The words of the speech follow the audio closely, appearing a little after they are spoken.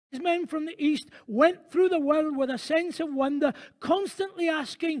men from the East went through the world with a sense of wonder, constantly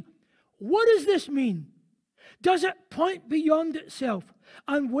asking, what does this mean? Does it point beyond itself?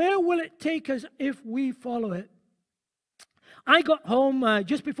 And where will it take us if we follow it? I got home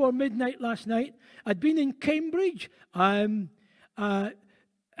just before midnight last night. I'd been in Cambridge as a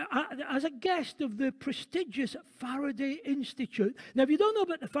guest of the prestigious Faraday Institute. Now, if you don't know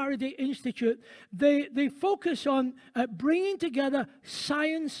about the Faraday Institute, they focus on bringing together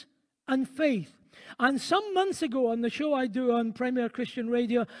science and faith. And some months ago on the show I do on Premier Christian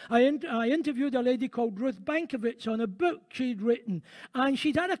Radio, I interviewed a lady called Ruth Bankovich on a book she'd written. And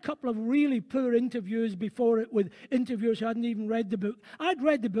she'd had a couple of really poor interviews before it with interviewers who hadn't even read the book. I'd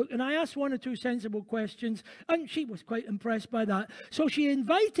read the book and I asked one or two sensible questions and she was quite impressed by that. So she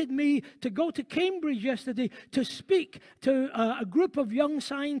invited me to go to Cambridge yesterday to speak to a group of young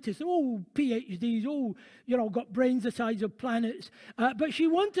scientists, PhDs, got brains the size of planets. But she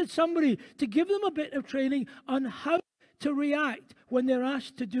wanted somebody to give them a bit of training on how to react when they're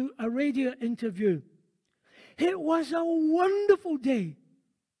asked to do a radio interview. It was a wonderful day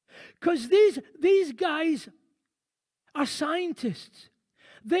because these guys are scientists.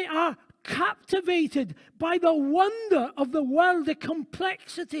 They are captivated by the wonder of the world, the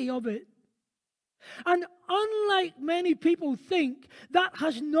complexity of it. And unlike many people think, that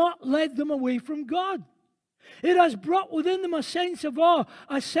has not led them away from God. It has brought within them a sense of awe,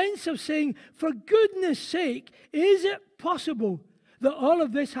 a sense of saying, for goodness sake, is it possible that all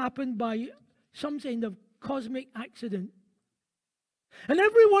of this happened by some kind of cosmic accident? And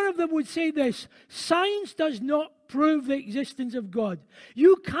every one of them would say this: science does not prove the existence of God.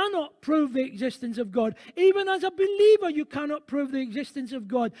 You cannot prove the existence of God. Even as a believer, you cannot prove the existence of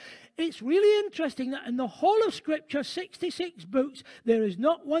God. It's really interesting that in the whole of Scripture, 66 books, there is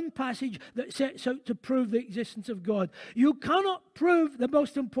not one passage that sets out to prove the existence of God. You cannot prove the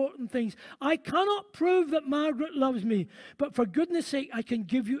most important things. I cannot prove that Margaret loves me, but for goodness sake, I can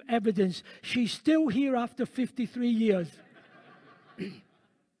give you evidence. She's still here after 53 years.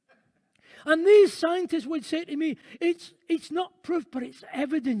 And these scientists would say to me, it's not proof, but it's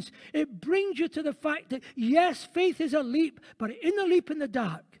evidence. It brings you to the fact that, yes, faith is a leap, but it isn't a leap in the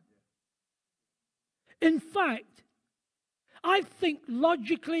dark. In fact, I think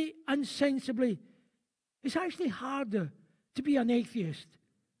logically and sensibly, it's actually harder to be an atheist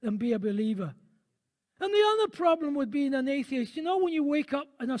than be a believer. And the other problem with being an atheist, when you wake up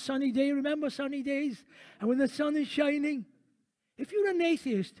on a sunny day, remember sunny days? And when the sun is shining, if you're an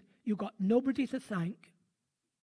atheist, you've got nobody to thank.